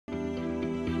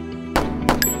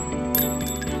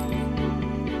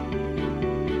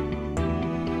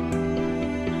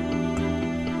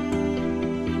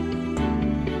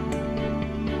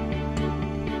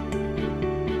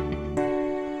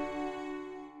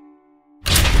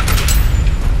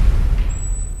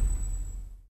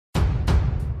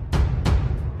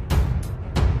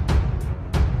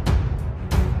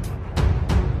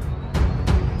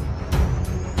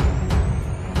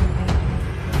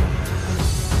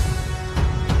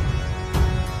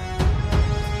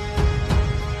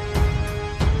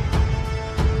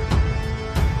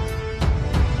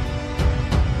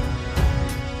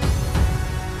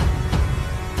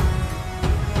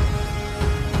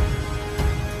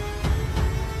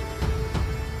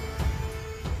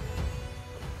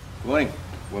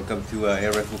Welcome to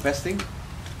air rifle testing.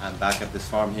 I'm back at this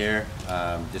farm here,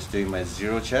 just doing my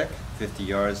zero check, 50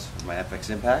 yards with my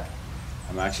FX impact.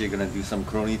 I'm actually going to do some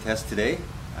crony tests today,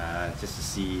 just to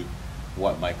see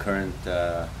what my current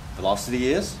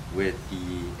velocity is with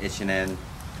the H&N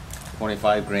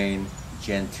 25 grain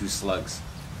Gen 2 slugs.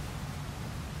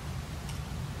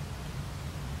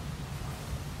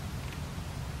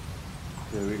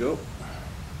 There we go.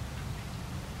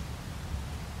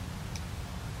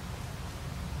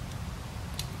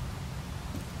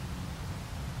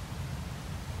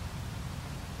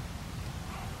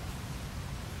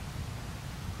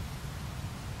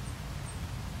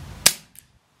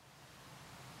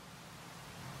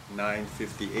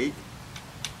 $9.58.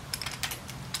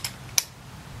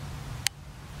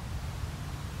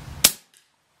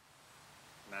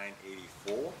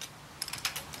 $9.84.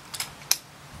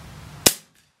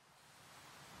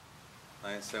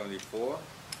 $9.74.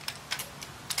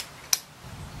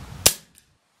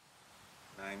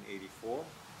 $9.84.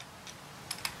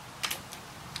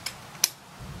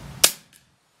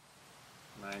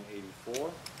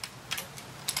 $9.84.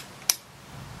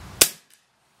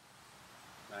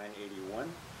 $9.81.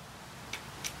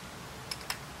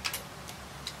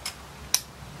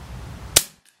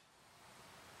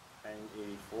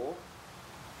 $9.84.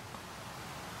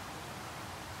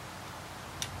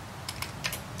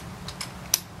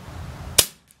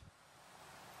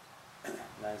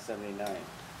 $9.79.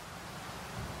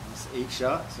 That's 8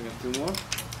 shots. I got 2 more.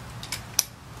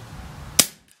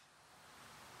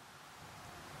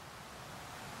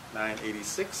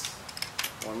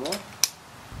 $9.86. 1 more.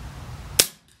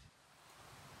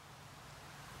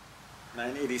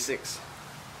 $9.86.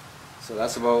 So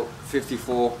that's about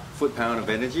 54 foot-pound of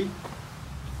energy.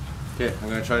 Okay, I'm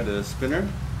going to try the spinner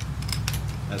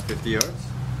at 50 yards.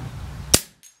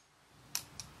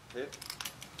 Hit.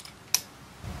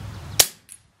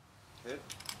 Hit.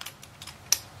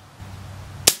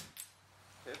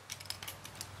 Hit.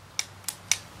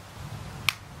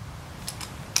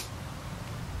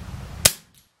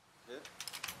 Hit.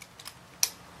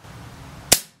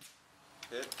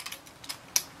 Hit.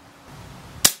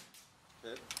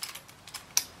 Hit.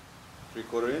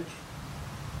 3/4 inch.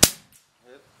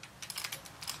 Hit.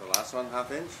 So last one,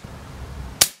 1/2 inch.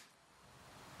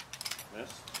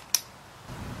 Miss.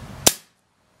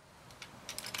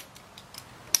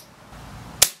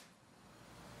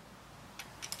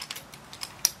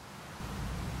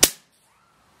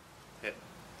 Hit.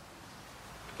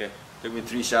 Okay, took me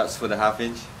 3 shots for the 1/2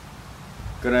 inch.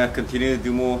 Gonna continue to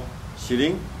do more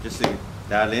shooting just to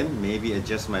dial in, maybe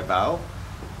adjust my bow,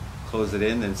 close it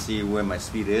in and see where my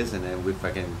speed is, and then if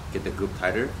I can get the grip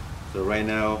tighter. So right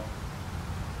now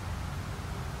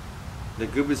the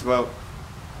grip is about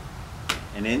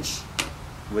 1 inch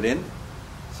within,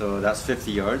 so that's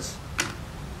 50 yards.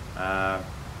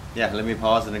 Yeah, let me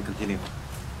pause and then continue.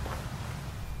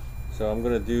 So I'm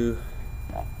gonna do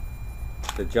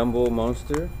the Jumbo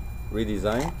Monster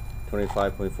Redesigned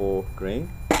 25.4 grain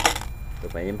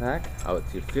with my impact out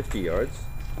to 50 yards.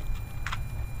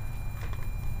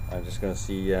 I'm just gonna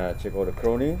see, check out the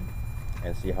crony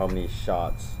and see how many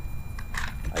shots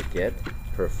I get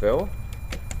per fill.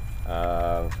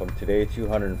 From today,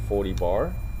 240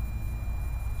 bar,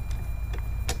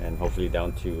 and hopefully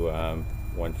down to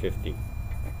 150.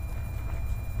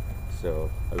 So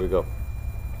there we go.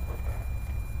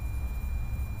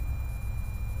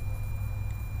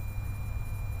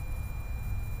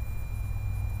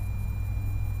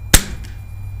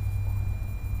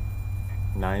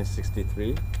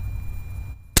 $9.63.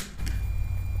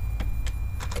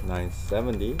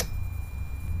 $9.70.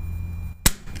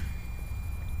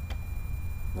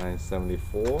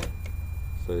 $9.74.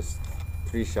 So it's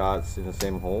 3 shots in the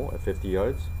same hole at 50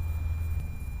 yards.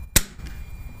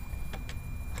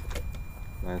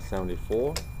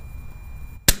 $9.74.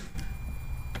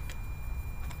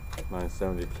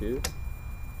 $9.72.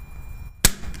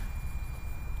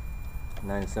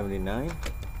 $9.79.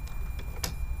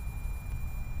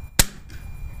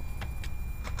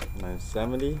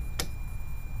 $9.70.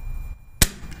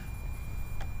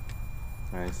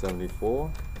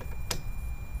 $9.74.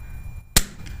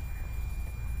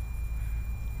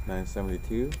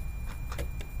 $9.72.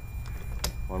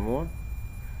 1 more.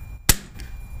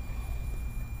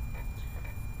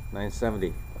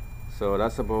 $9.70. So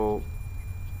that's about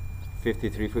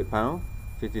 53 foot-pound,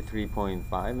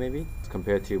 53.5 maybe,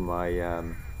 compared to my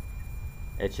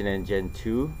H&N Gen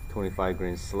 2 25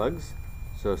 grain slugs.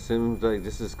 So it seems like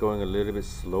this is going a little bit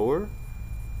slower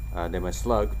than my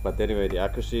slug, but anyway, the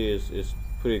accuracy is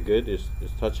pretty good. It's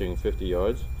touching 50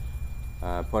 yards.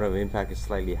 Point of impact is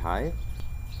slightly high.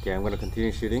 Okay, I'm going to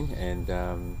continue shooting and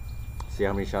See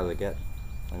how many shots I get.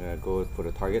 I'm gonna go for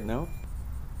the target now.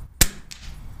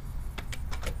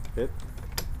 Hit.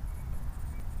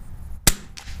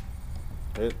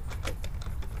 Hit.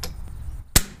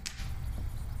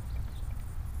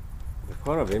 The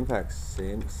point of impact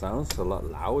sounds a lot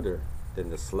louder than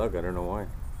the slug. I don't know why.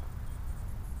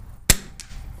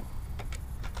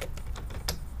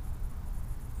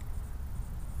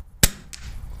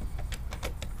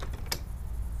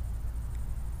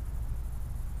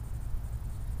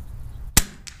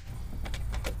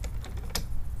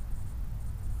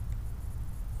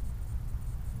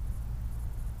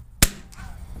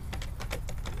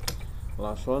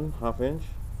 Last one, 1/2 inch.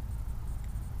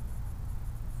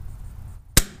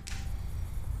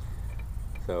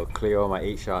 So clear all my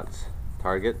 8 shots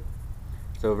target.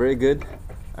 So very good.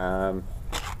 The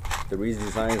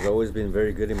Redesigned has always been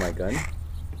very good in my gun.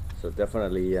 So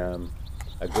definitely a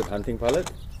good hunting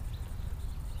pellet.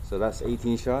 So that's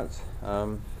 18 shots.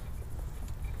 I'm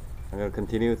gonna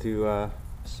continue to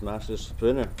smash this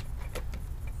spinner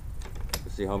to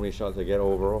see how many shots I get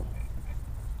overall.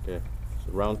 Okay.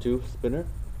 So round 2 spinner.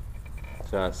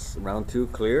 So that's round 2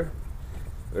 clear.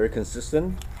 Very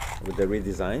consistent with the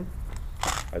Redesigned.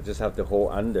 I just have to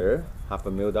hold under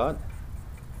 1/2 mil dot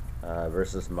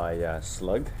versus my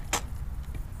slug.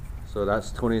 So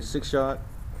that's 26 shot.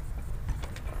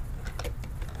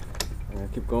 I'm gonna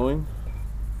keep going.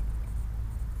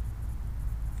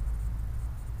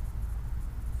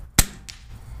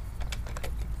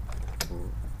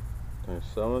 Mm,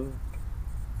 27.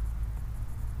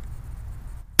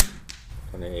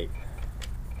 28.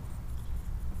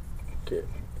 Okay,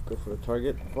 go for the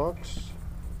target box.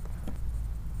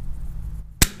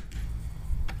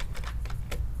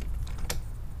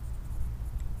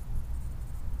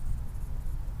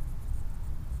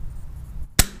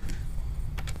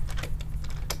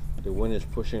 The wind is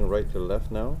pushing right to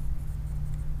left now,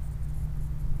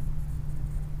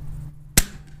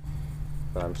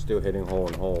 but I'm still hitting hole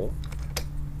in hole.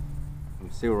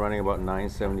 I'm still running about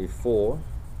 974.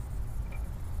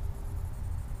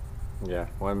 Yeah,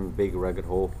 one big rugged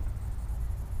hole.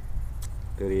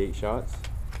 38 shots.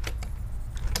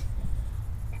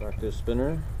 Back to the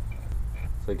spinner.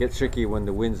 So it gets tricky when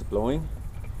the wind's blowing,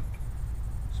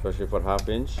 especially for 1/2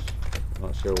 inch.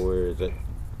 Not sure where is it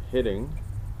hitting.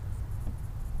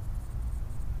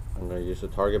 I'm going to use the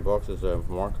target box as a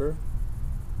marker.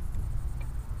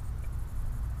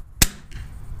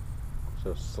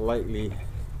 So slightly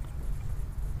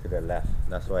to the left.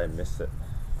 That's why I missed it.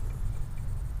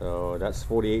 So that's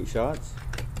 48 shots.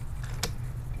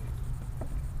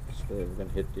 So we're going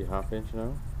to hit the 1/2 inch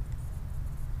now.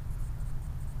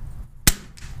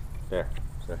 There.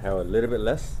 So I have a little bit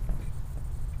less.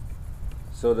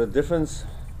 So the difference,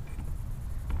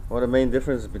 one of the main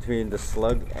differences between the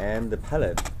slug and the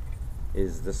pellet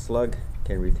is the slug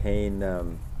can retain,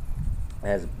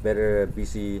 has better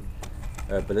BC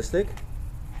ballistic,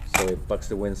 so it bucks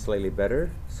the wind slightly better,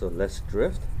 so less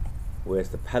drift, whereas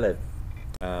the pellet,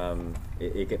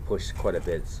 it get pushed quite a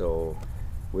bit. So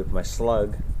with my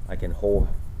slug I can hold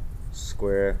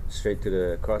square straight to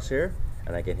the crosshair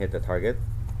and I can hit the target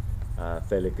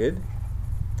fairly good,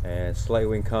 and slight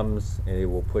wind comes and it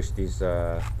will push these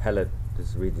pellet,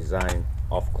 this Redesigned,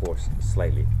 off course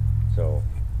slightly. So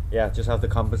yeah, just have to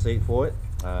compensate for it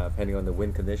depending on the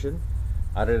wind condition.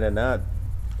 Other than that,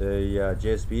 the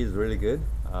JSP is really good.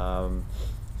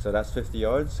 So that's 50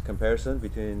 yards comparison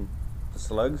between the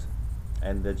slugs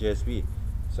and the JSP.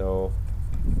 So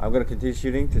I'm going to continue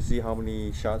shooting to see how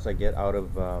many shots I get out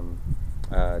of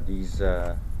these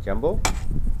jumbo,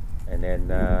 and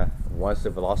then once the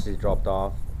velocity dropped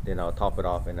off, then I'll top it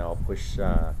off and I'll push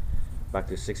back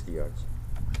to 60 yards.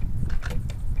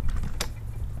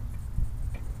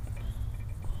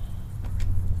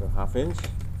 So 1/2 inch,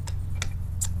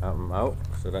 I'm out.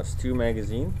 So that's 2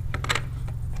 magazine.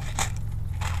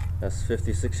 That's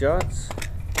 56 shots.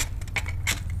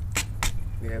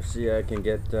 Let's see, I can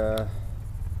get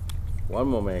 1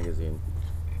 more magazine,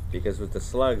 because with the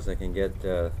slugs I can get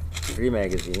 3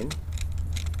 magazine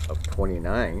of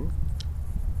 29.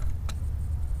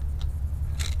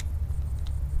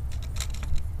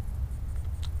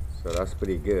 So that's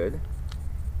pretty good.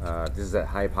 This is at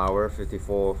high power,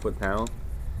 54 foot-pound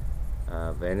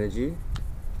of energy.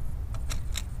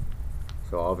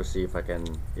 So obviously if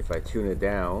I tune it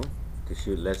down to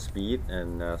shoot less speed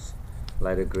and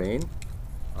lighter grain,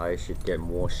 I should get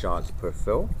more shots per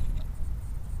fill.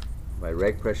 My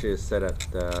reg pressure is set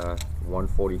at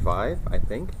 145, I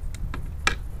think.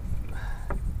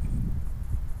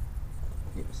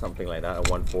 Something like that, at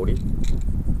 140.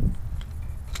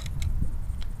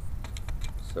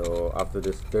 So after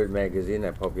this third magazine,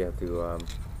 I probably have to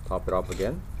top it up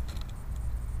again.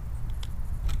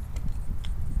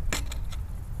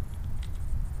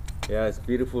 Yeah, it's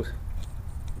beautiful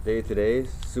day today,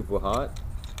 super hot.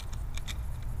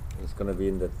 It's gonna be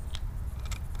in the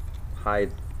high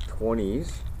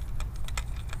 20s.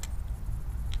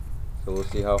 So we'll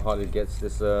see how hot it gets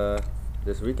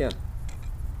this weekend.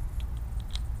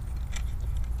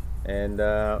 And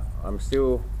I'm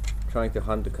still trying to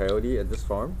hunt the coyote at this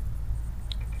farm,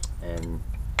 and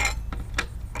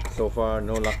so far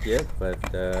no luck yet, but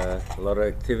a lot of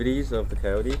activities of the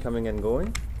coyote coming and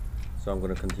going. So I'm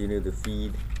going to continue to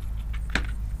feed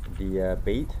the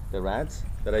bait, the rats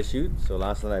that I shoot. So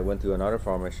last night I went to another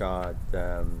farm. I shot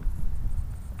I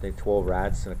think 12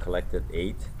 rats and I collected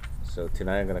 8. So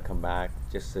tonight I'm going to come back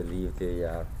just to leave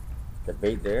the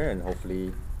bait there, and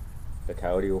hopefully the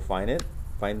coyote will find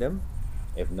them.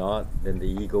 If not, then the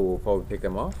eagle will probably pick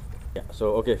them off. Yeah,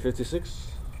 so okay,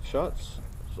 56 shots.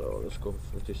 So let's go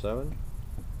for 57.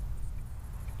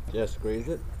 Just grazed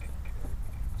it.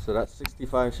 So that's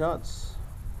 65 shots.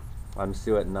 I'm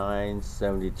still at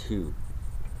 972.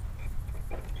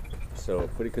 So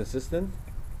pretty consistent.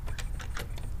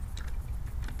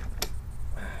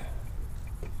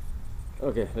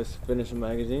 Okay, let's finish the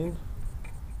magazine.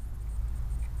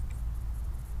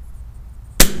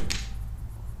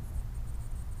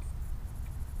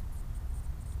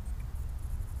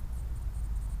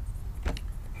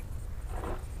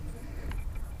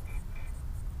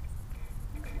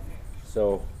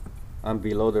 So I'm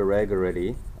below the reg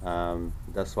already.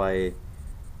 That's why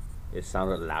it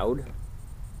sounded loud.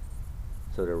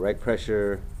 So the reg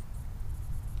pressure,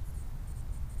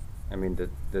 I mean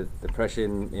the pressure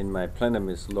in my plenum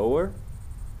is lower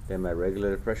than my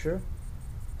regular pressure.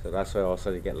 So that's why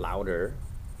also it get louder.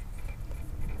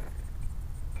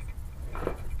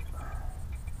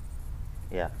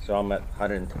 Yeah, so I'm at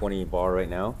 120 bar right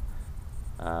now.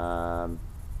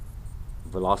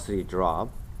 Velocity drop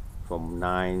from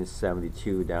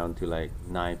 972 down to like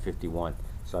 951.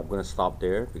 So I'm gonna stop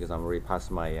there because I'm already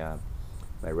past my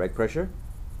my reg pressure.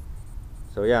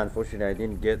 So yeah, unfortunately I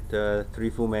didn't get 3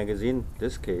 full magazine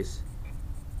this case.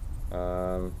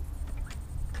 Yeah,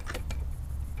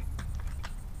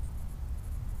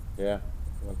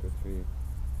 1, 2, 3,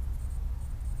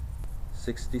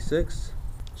 66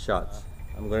 shots.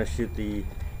 I'm gonna shoot the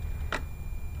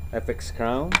FX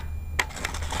Crown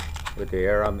with the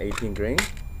Aram 18 grain,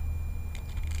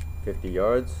 50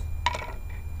 yards.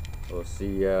 We'll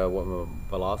see what my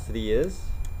velocity is,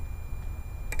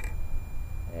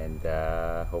 and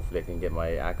hopefully I can get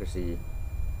my accuracy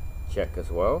check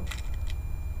as well.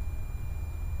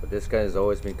 But this guy has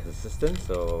always been consistent,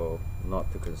 so I'm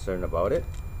not too concerned about it.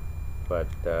 But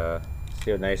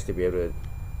still nice to be able to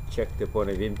check the point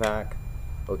of impact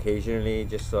occasionally,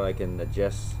 just so I can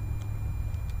adjust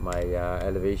my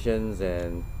elevations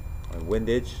and my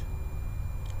windage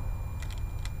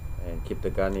and keep the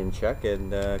gun in check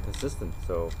and consistent.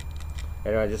 So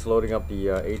anyway, just loading up the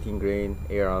 18 grain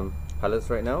Aram pellets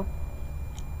right now.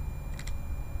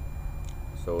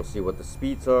 So we'll see what the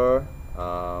speeds are,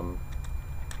 and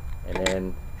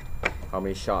then how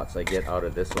many shots I get out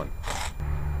of this one.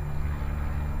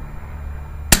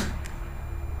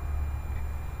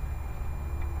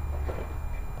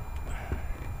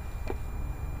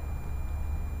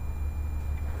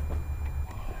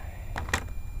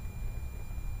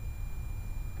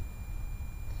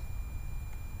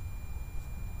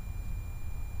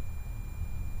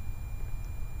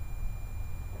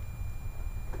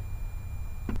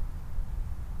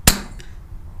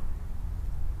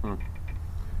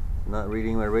 Not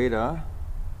reading my radar.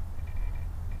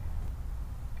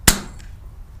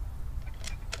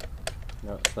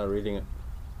 No, it's not reading it.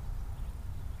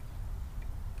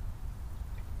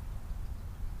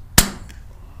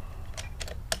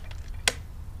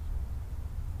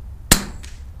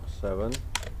 Seven.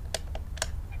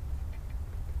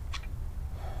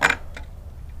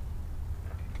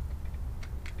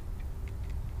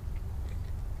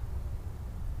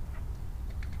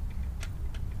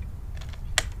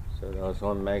 So that was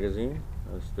one magazine.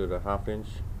 Let's do the 1/2 inch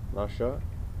last shot.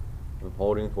 I'm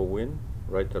holding for wind,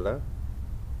 right to left.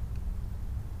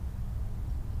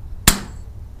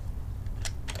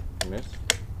 Miss.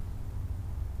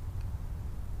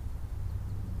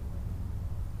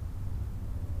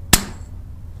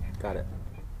 Got it.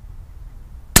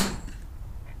 So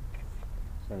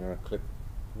I'm gonna click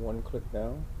one click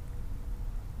down.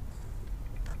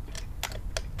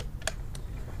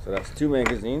 So that's 2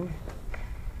 magazines.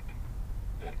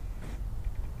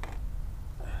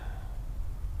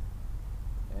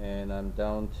 And I'm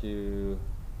down to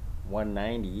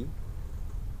 190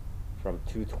 from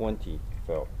 220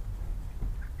 felt.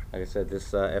 Like I said,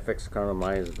 this FX crown of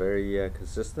mine is very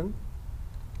consistent.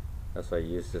 That's why I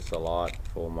use this a lot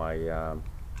for my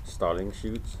starling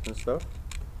shoots and stuff,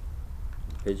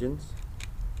 pigeons.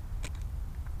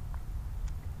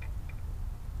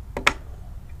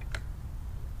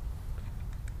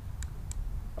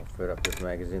 I'll fill up this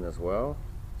magazine as well.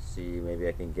 See, maybe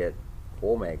I can get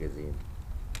 4 magazines.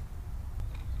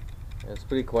 It's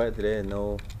pretty quiet today.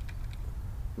 No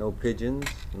pigeons,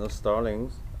 no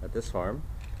starlings at this farm.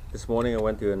 This morning I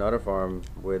went to another farm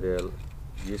where there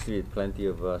used to be plenty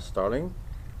of starling,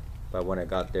 but when I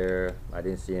got there I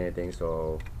didn't see anything.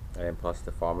 And plus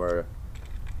the farmer,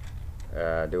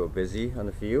 they were busy on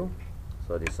the field,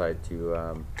 so I decided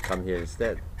to come here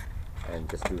instead and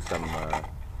just do some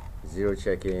zero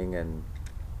checking and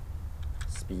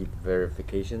speed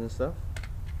verification and stuff.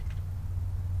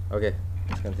 Okay,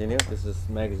 let's continue. This is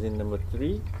magazine number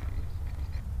 3.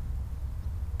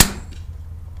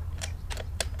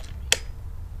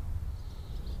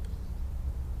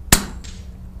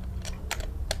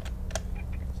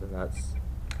 So that's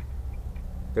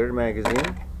 3rd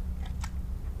magazine.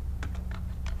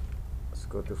 Let's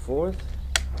go to 4th.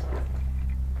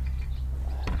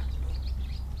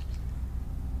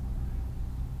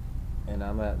 And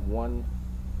I'm at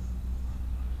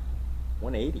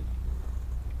 180.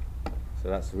 So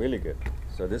that's really good.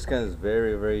 So this gun is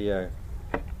very, very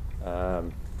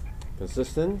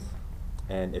consistent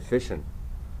and efficient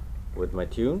with my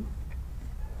tune.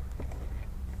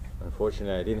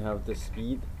 Unfortunately, I didn't have the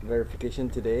speed verification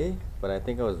today, but I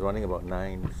think I was running about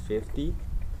 950.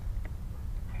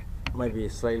 Might be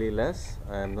slightly less,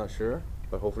 I'm not sure,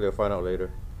 but hopefully I'll find out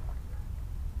later.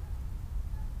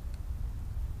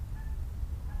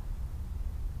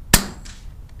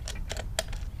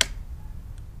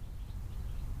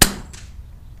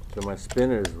 So my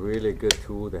spinner is really a good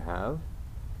tool to have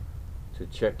to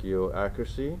check your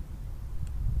accuracy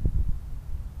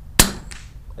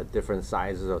at different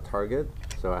sizes of target.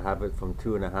 So I have it from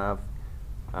 2.5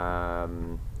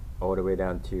 all the way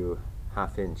down to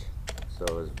 1/2 inch. So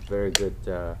it's a very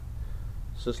good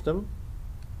system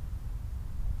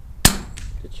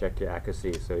to check your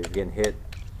accuracy. So if you can hit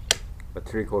a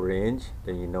 3/4 inch,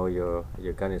 then you know your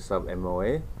gun is sub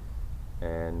MOA,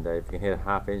 and if you can hit a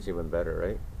 1/2 inch, even better,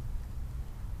 right?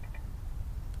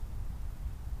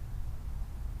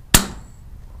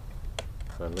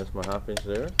 So I missed my 1/2 inch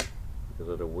there because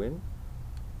of the wind.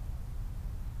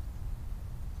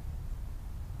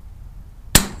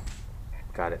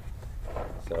 Got it.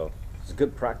 So it's a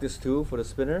good practice tool for the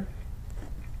spinner.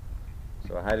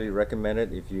 So I highly recommend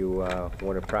it if you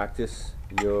want to practice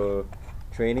your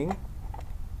training,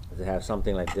 to have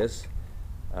something like this.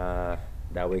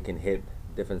 That way you can hit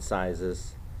different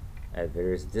sizes at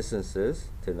various distances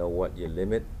to know what your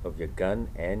limit of your gun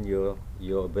and your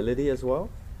ability as well.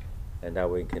 And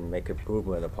that way you can make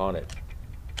improvement upon it.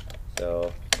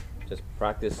 So just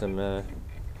practice them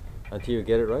until you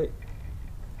get it right.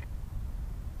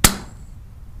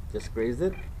 Just grazed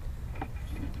it.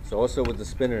 So also with the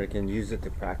spinner, you can use it to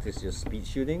practice your speed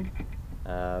shooting,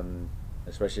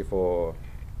 especially for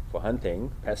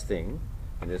hunting, pesting.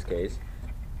 In this case,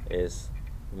 is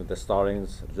with the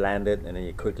starlings landed, and then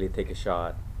you quickly take a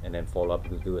shot, and then follow up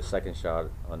to do a second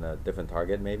shot on a different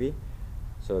target maybe.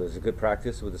 So there's a good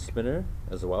practice with the spinner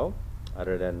as well,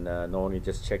 other than not only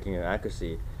just checking your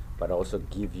accuracy, but also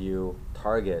give you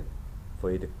target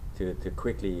for you to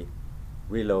quickly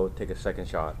reload, take a second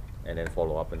shot, and then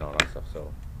follow up and all that stuff.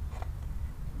 So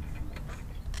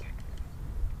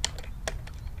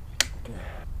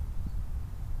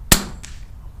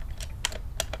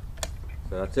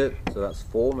that's it. So that's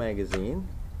 4 magazine.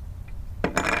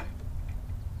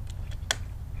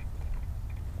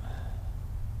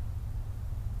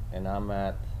 And I'm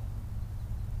at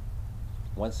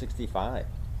 165.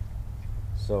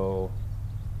 So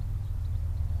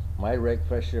my reg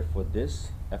pressure for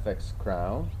this FX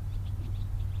crown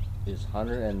is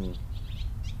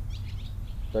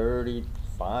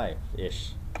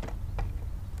 135-ish.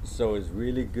 So it's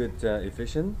really good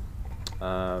efficient.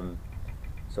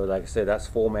 So like I said, that's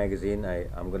 4 magazine.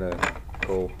 I'm gonna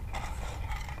go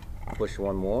push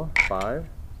one more, 5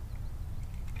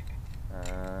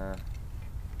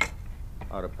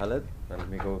 out of pellet. Let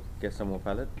me go get some more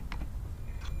pellet.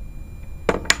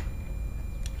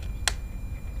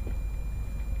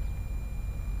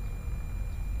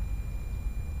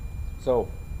 So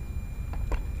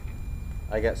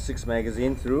I got 6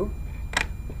 magazine through.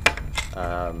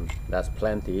 That's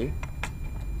plenty.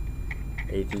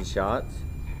 18 shots.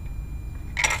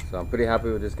 So I'm pretty happy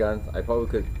with this gun. I probably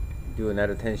could do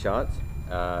another 10 shots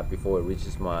before it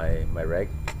reaches my reg.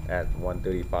 at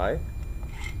 135,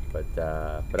 but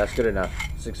that's good enough.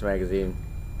 6 magazine,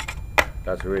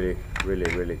 that's really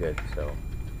good. So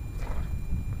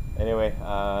anyway,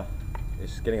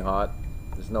 it's getting hot,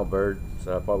 there's no bird,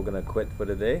 so I'm probably gonna quit for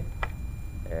the day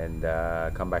and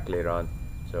come back later on.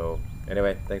 So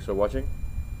anyway, thanks for watching,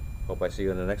 hope I see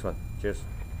you in the next one. Cheers.